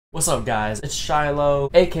What's up guys, it's Shiloh,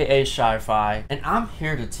 aka Shi-Fi, and I'm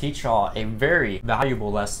here to teach y'all a very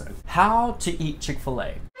valuable lesson. How to eat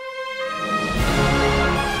Chick-Fil-A.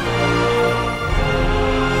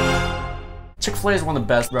 Chick-fil-A is one of the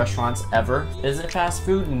best restaurants ever. Is it fast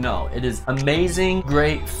food? No, it is amazing,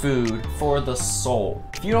 great food for the soul.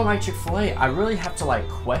 If you don't like Chick-fil-A, I really have to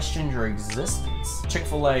question your existence.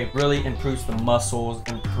 Chick-fil-A really improves the muscles,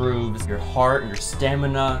 improves your heart, your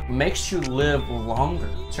stamina, makes you live longer.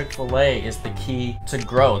 Chick-fil-A is the key to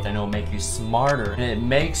growth, and it'll make you smarter, and it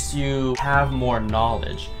makes you have more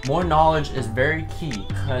knowledge. More knowledge is very key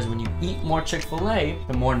because when you eat more Chick-fil-A,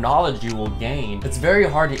 the more knowledge you will gain. It's very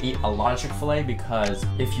hard to eat a lot of Chick-fil-A because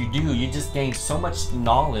if you do, you just gain so much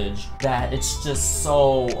knowledge that it's just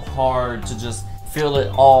so hard to just feel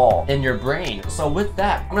it all in your brain. So with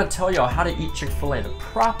that, I'm gonna tell y'all how to eat Chick-fil-A the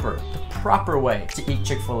proper way to eat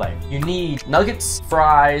Chick-fil-A. You need nuggets,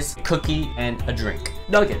 fries, cookie, and a drink.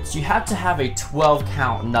 Nuggets, you have to have a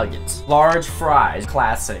 12-count nuggets. Large fries,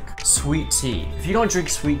 classic. Sweet tea. If you don't drink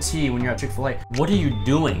sweet tea when you're at Chick-fil-A, what are you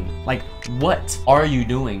doing? What are you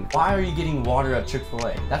doing? Why are you getting water at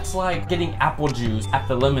Chick-fil-A? That's like getting apple juice at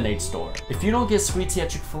the lemonade store. If you don't get sweet tea at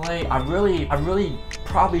Chick-fil-A, I really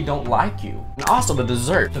probably don't like you. And also the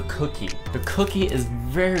dessert, the cookie. The cookie is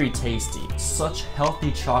very tasty. Such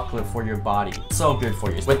healthy chocolate for your body. So good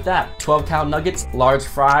for you. With that, 12-count nuggets, large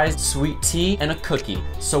fries, sweet tea, and a cookie.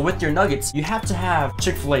 So with your nuggets, you have to have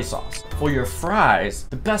Chick-fil-A sauce. For your fries,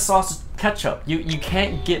 the best sauce is ketchup. You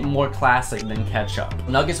can't get more classic than ketchup.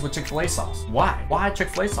 Nuggets with Chick-fil-A sauce. Why? Why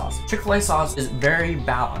Chick-fil-A sauce? Chick-fil-A sauce is very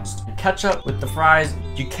balanced. Ketchup with the fries,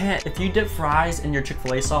 you can't, if you dip fries in your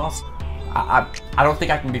Chick-fil-A sauce, I don't think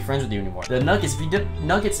I can be friends with you anymore. The nuggets, if you dip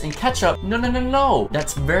nuggets in ketchup, no.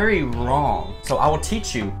 That's very wrong. So I will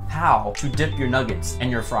teach you how to dip your nuggets and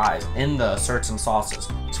your fries in the certain sauces.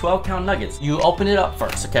 12-count nuggets. You open it up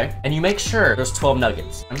first, okay? And you make sure there's 12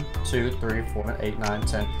 nuggets. 1, 2, 3, 4, 8, 9,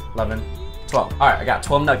 10, 11, 12. All right, I got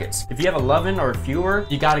 12 nuggets. If you have 11 or fewer,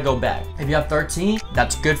 you gotta go back. If you have 13,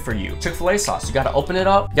 that's good for you. Chick-fil-A sauce, you gotta open it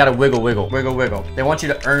up, you gotta wiggle. They want you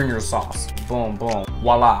to earn your sauce. Boom, boom,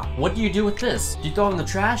 voila. What do you do with this? Do you throw it in the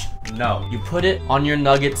trash? No, you put it on your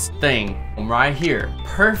nuggets thing right here.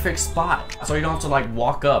 Perfect spot. So you don't have to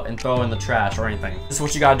walk up and throw it in the trash or anything. This is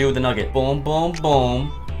what you gotta do with the nugget. Boom, boom,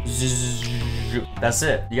 boom. That's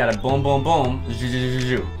it. You gotta boom, boom, boom.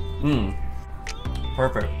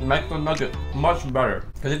 Perfect. Make the nugget much better.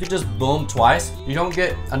 Because if you just boom twice, you don't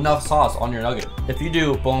get enough sauce on your nugget. If you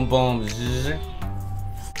do boom, boom, it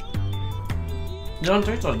doesn't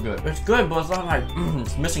taste so good. It's good, but it's not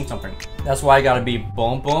it's missing something. That's why I gotta be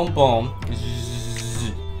boom, boom, boom.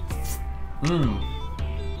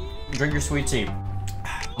 Drink your sweet tea.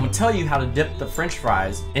 I'm gonna tell you how to dip the French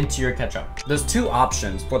fries into your ketchup. There's two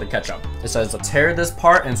options for the ketchup. It says tear this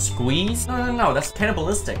part and squeeze. No, that's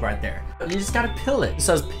cannibalistic right there. You just gotta peel it. It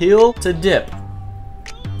says peel to dip.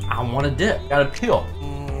 I want to dip. Gotta peel.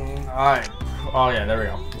 All right. Oh yeah, there we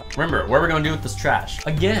go. Remember, what are we gonna do with this trash?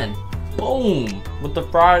 Again, boom with the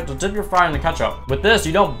fry. To dip your fry in the ketchup. With this,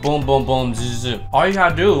 you don't boom, boom, boom. Zzz. All you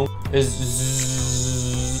gotta do is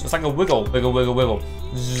zzz. It's like a wiggle.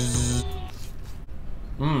 Zzz.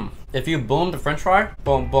 If you boom the French fry,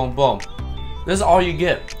 boom, boom, boom. This is all you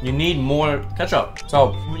get. You need more ketchup.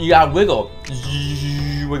 So you gotta wiggle.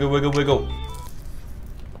 Wiggle.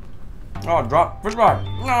 Oh, drop French fry.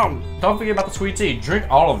 No, don't forget about the sweet tea. Drink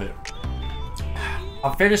all of it.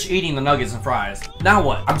 I finished eating the nuggets and fries. Now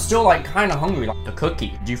what? I'm still kind of hungry. The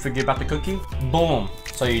cookie. Did you forget about the cookie? Boom.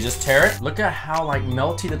 So you just tear it. Look at how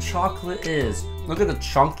melty the chocolate is. Look at the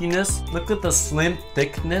chunkiness. Look at the slim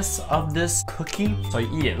thickness of this cookie. So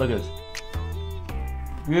you eat it. Look at this.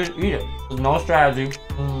 You just eat it. There's no strategy. These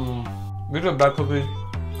are the best cookies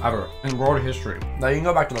ever in world history. Now you can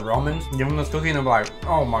go back to the Romans, give them this cookie, and they're like,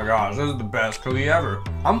 oh my gosh, this is the best cookie ever.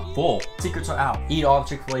 I'm full. Secrets are out. Eat all the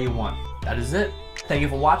Chick-fil-A you want. That is it. Thank you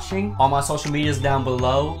for watching. All my social medias down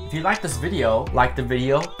below. If you like this video, like the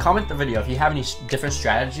video, comment the video. If you have any different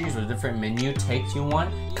strategies or different menu takes you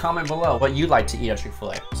want, comment below what you'd like to eat at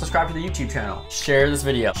Chick-fil-A. Subscribe to the YouTube channel. Share this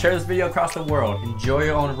video. Share this video across the world. Enjoy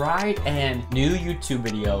your own ride, and new YouTube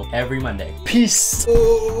video every Monday. Peace.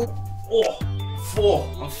 I'm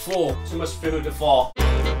full. Too much food to fall.